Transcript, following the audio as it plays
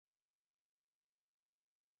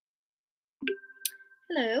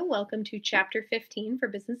Hello, welcome to Chapter 15 for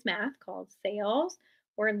Business Math called Sales.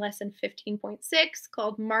 We're in Lesson 15.6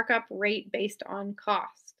 called Markup Rate Based on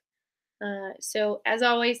Cost. So, as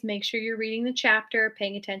always, make sure you're reading the chapter,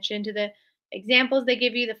 paying attention to the examples they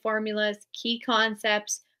give you, the formulas, key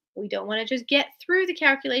concepts. We don't want to just get through the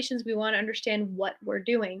calculations, we want to understand what we're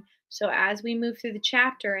doing. So, as we move through the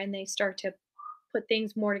chapter and they start to put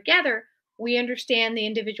things more together, we understand the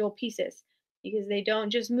individual pieces because they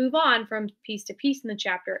don't just move on from piece to piece in the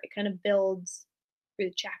chapter. It kind of builds through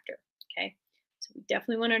the chapter. Okay. So we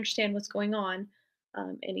definitely want to understand what's going on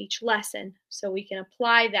in each lesson so we can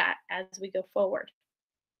apply that as we go forward.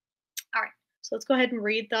 All right. So let's go ahead and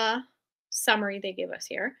read the summary they give us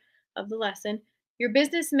here of the lesson. Your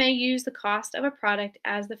business may use the cost of a product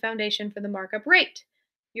as the foundation for the markup rate.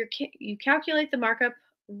 You calculate the markup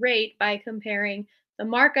rate by comparing the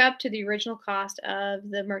markup to the original cost of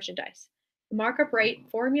the merchandise. The markup rate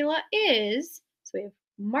formula is, so we have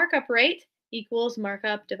markup rate equals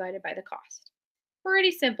markup divided by the cost.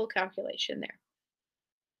 Pretty simple calculation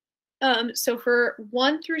there. So for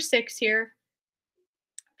 1 through 6 here,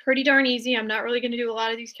 pretty darn easy. I'm not really going to do a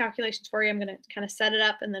lot of these calculations for you. I'm going to kind of set it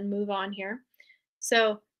up and then move on here.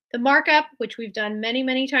 So the markup, which we've done many,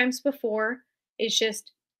 many times before, is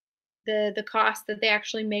just the cost that they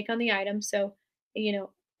actually make on the item. So, you know,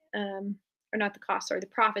 or not the cost, sorry, the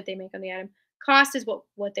profit they make on the item. Cost is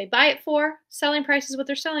what they buy it for. Selling price is what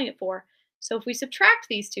they're selling it for. So if we subtract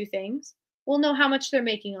these two things, we'll know how much they're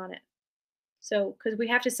making on it. So because we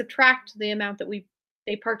have to subtract the amount that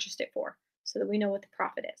they purchased it for, so that we know what the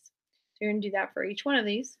profit is. So you're going to do that for each one of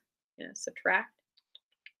these. Subtract.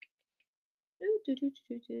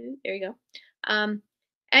 There you go. And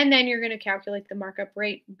then you're going to calculate the markup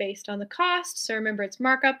rate based on the cost. So remember, it's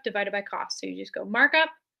markup divided by cost. So you just go markup,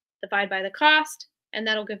 divide by the cost, and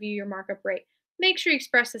that'll give you your markup rate. Make sure you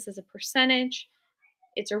express this as a percentage.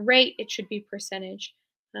 It's a rate, it should be percentage.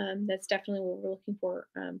 That's definitely what we're looking for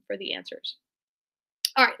the answers.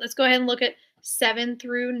 All right, let's go ahead and look at 7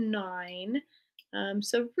 through 9.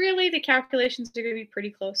 So really the calculations are going to be pretty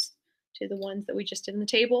close to the ones that we just did in the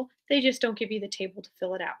table. They just don't give you the table to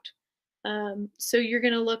fill it out. So you're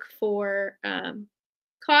going to look for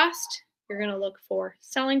cost. You're going to look for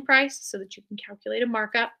selling price so that you can calculate a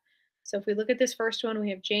markup. So if we look at this first one, we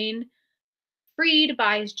have Jane Freed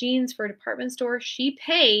buys jeans for a department store. She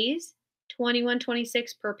pays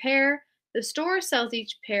 $21.26 per pair. The store sells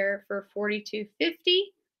each pair for $42.50.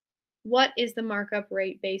 What is the markup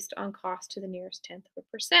rate based on cost to the nearest tenth of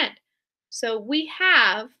a percent? So we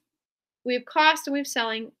have cost and we have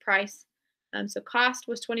selling price. So cost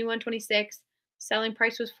was $21.26, selling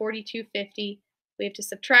price was $42.50. We have to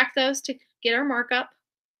subtract those to get our markup.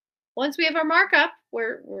 Once we have our markup,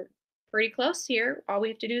 we're pretty close here. All we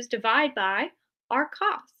have to do is divide by our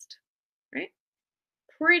cost, right?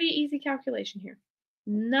 Pretty easy calculation here.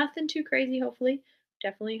 Nothing too crazy, hopefully.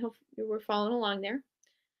 Definitely hope we're following along there.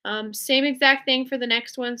 Same exact thing for the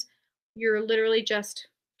next ones. You're literally just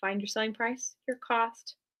find your selling price, your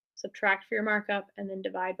cost, subtract for your markup, and then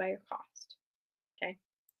divide by your cost. Okay,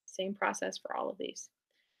 same process for all of these.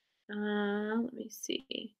 Let me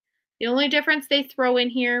see. The only difference they throw in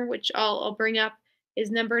here, which I'll bring up,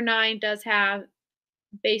 is number 9 does have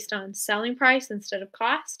based on selling price instead of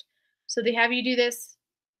cost. So they have you do this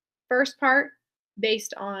first part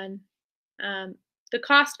based on the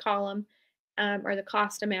cost column or the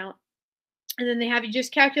cost amount. And then they have you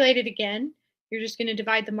just calculate it again. You're just going to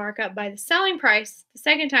divide the markup by the selling price the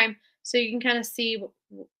second time so you can kind of see,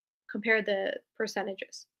 compare the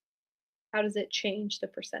percentages. How does it change the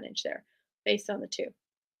percentage there based on the two?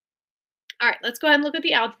 All right, let's go ahead and look at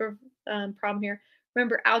the algebra problem here.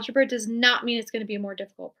 Remember, algebra does not mean it's going to be a more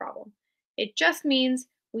difficult problem. It just means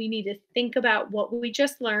we need to think about what we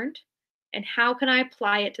just learned and how can I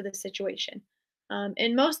apply it to the situation.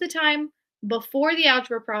 And most of the time, before the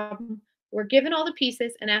algebra problem, we're given all the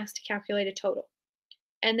pieces and asked to calculate a total.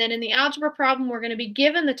 And then in the algebra problem, we're going to be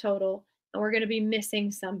given the total and we're going to be missing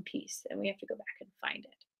some piece and we have to go back and find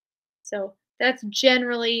it. So that's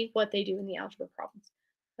generally what they do in the algebra problems.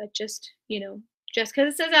 But just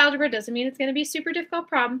because it says algebra doesn't mean it's going to be a super difficult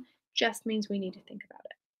problem, just means we need to think about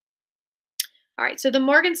it. All right, so the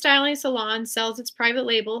Morgan Styling Salon sells its private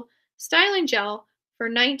label styling gel for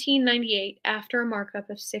 $19.98 after a markup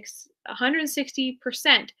of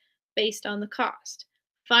 160% based on the cost.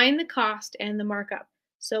 Find the cost and the markup.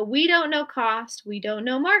 So we don't know cost, we don't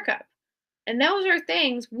know markup. And those are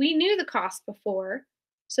things we knew the cost before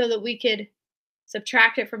so that we could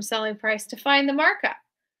subtract it from selling price to find the markup.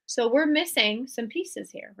 So we're missing some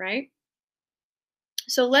pieces here, right?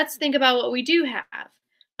 So let's think about what we do have.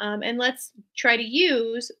 And let's try to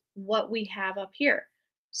use what we have up here.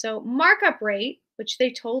 So markup rate, which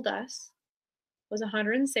they told us was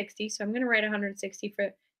 160, so I'm going to write 160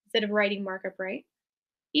 for instead of writing markup rate,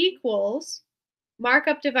 equals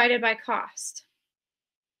markup divided by cost.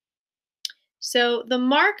 So the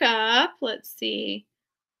markup, let's see,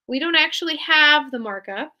 we don't actually have the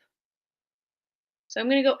markup. So I'm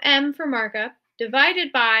going to go M for markup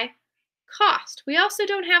divided by cost. We also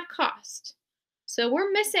don't have cost. So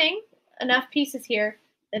we're missing enough pieces here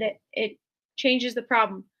that it changes the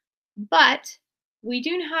problem. But we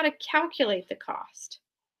do know how to calculate the cost.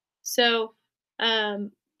 So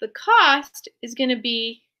the cost is going to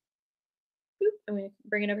be, I'm going to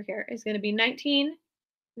bring it over here, is going to be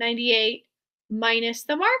 1998 minus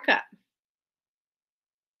the markup.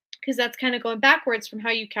 Because that's kind of going backwards from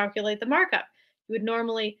how you calculate the markup. You would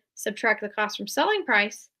normally subtract the cost from selling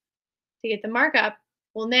price to get the markup.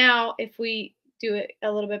 Well, now if we do it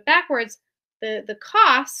a little bit backwards, the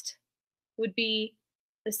cost would be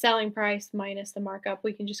the selling price minus the markup.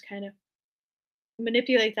 We can just kind of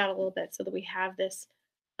manipulate that a little bit so that we have this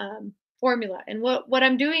formula. And what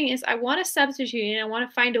I'm doing is I want to substitute and I want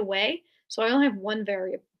to find a way so I only have one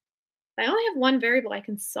variable. If I only have one variable, I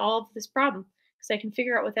can solve this problem because I can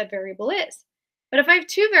figure out what that variable is. But if I have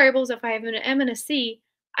two variables, if I have an M and a C,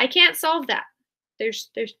 I can't solve that. There's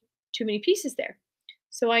too many pieces there.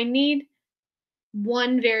 So I need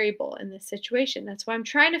one variable in this situation. That's why I'm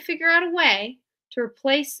trying to figure out a way to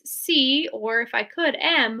replace C, or if I could,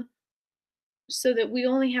 M, so that we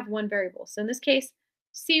only have one variable. So in this case,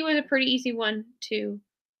 C was a pretty easy one to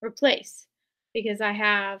replace because I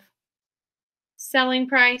have selling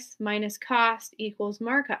price minus cost equals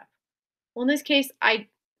markup. Well, in this case, I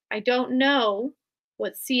don't know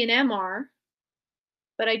what C and M are,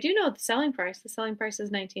 but I do know the selling price. The selling price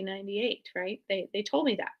is 1998, right? They told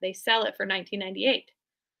me that. They sell it for 1998.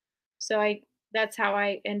 So that's how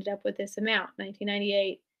I ended up with this amount.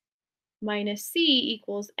 1998 minus C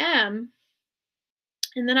equals M.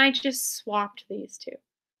 And then I just swapped these two.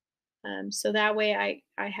 So that way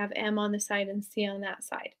I have M on this side and C on that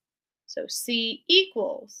side. So C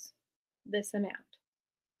equals this amount.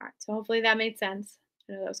 All right, so hopefully that made sense.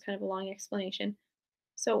 I know that was kind of a long explanation.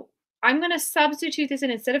 So I'm going to substitute this in.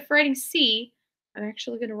 Instead of writing C, I'm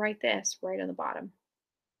actually going to write this right on the bottom,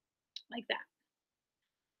 like that.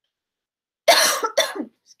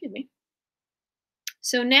 Excuse me.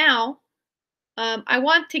 So now I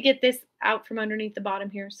want to get this out from underneath the bottom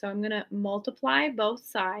here. So I'm going to multiply both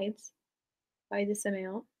sides by this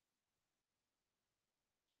amount,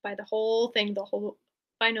 by the whole thing, the whole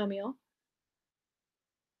binomial.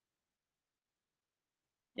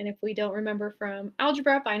 And if we don't remember from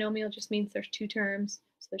algebra, binomial just means there's two terms.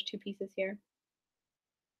 So there's two pieces here.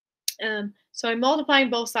 So I'm multiplying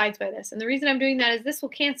both sides by this. And the reason I'm doing that is this will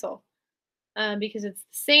cancel because it's the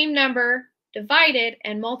same number divided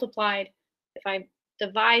and multiplied. If I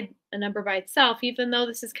divide a number by itself, even though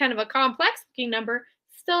this is kind of a complex looking number,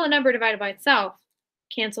 still a number divided by itself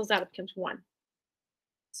cancels out, it becomes 1.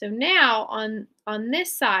 So now on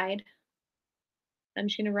this side, I'm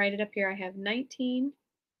just going to write it up here. I have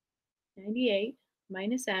 1998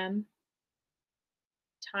 minus M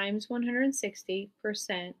times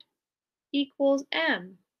 160% equals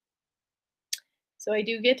M. So I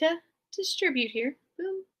do get to distribute here.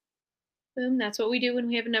 Boom, boom. That's what we do when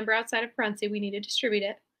we have a number outside of parentheses. We need to distribute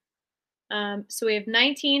it. So we have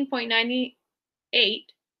 $19.98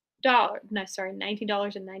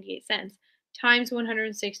 $19.98 times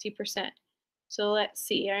 160%. So let's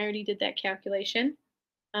see. I already did that calculation.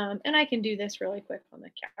 And I can do this really quick on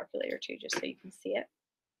the calculator too, just so you can see it.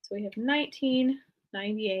 So we have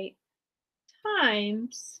 1998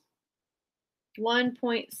 times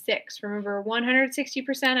 1.6. Remember,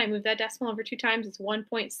 160%, I moved that decimal over 2 times, it's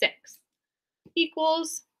 1.6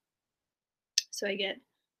 equals, so I get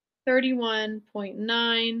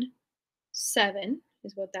 31.97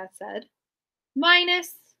 is what that said,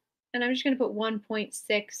 minus, and I'm just going to put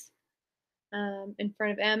 1.6 in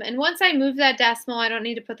front of M. And once I move that decimal, I don't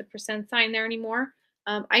need to put the percent sign there anymore.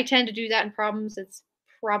 I tend to do that in problems. It's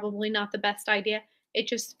probably not the best idea. It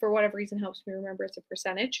just, for whatever reason, helps me remember it's a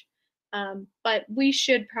percentage. But we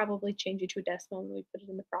should probably change it to a decimal when we put it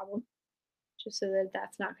in the problem, just so that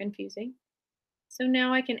that's not confusing. So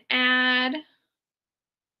now I can add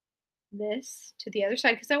this to the other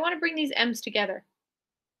side because I want to bring these M's together,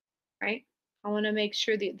 right? I want to make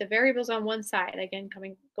sure the variables on one side, again,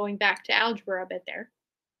 going back to algebra a bit there.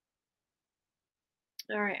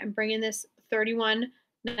 All right, I'm bringing this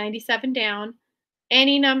 3197 down.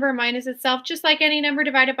 Any number minus itself, just like any number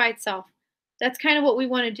divided by itself. That's kind of what we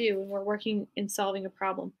want to do when we're working in solving a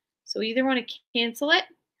problem. So we either want to cancel it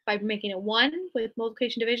by making it 1 with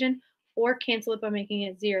multiplication division, or cancel it by making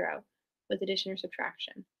it 0 with addition or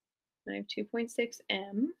subtraction. And I have 2.6m,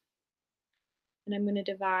 and I'm going to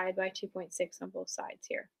divide by 2.6 on both sides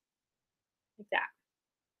here, like that.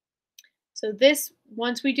 So this,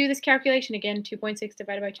 once we do this calculation, again, 2.6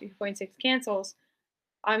 divided by 2.6 cancels.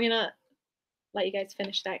 I'm going to let you guys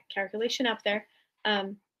finish that calculation up there.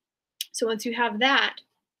 So once you have that,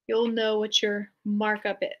 you'll know what your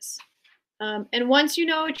markup is. And once you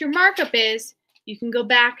know what your markup is, you can go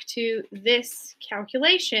back to this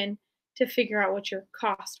calculation to figure out what your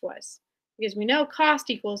cost was. Because we know cost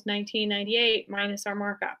equals 1998 minus our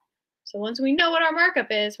markup. So once we know what our markup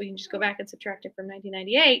is, we can just go back and subtract it from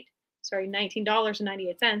 $19.98,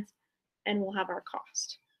 and we'll have our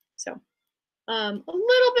cost. So a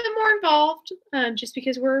little bit more involved, just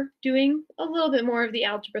because we're doing a little bit more of the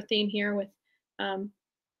algebra theme here with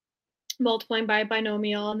multiplying by a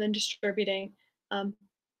binomial and then distributing.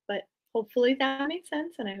 But hopefully that made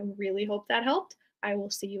sense, and I really hope that helped. I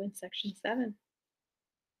will see you in section 7.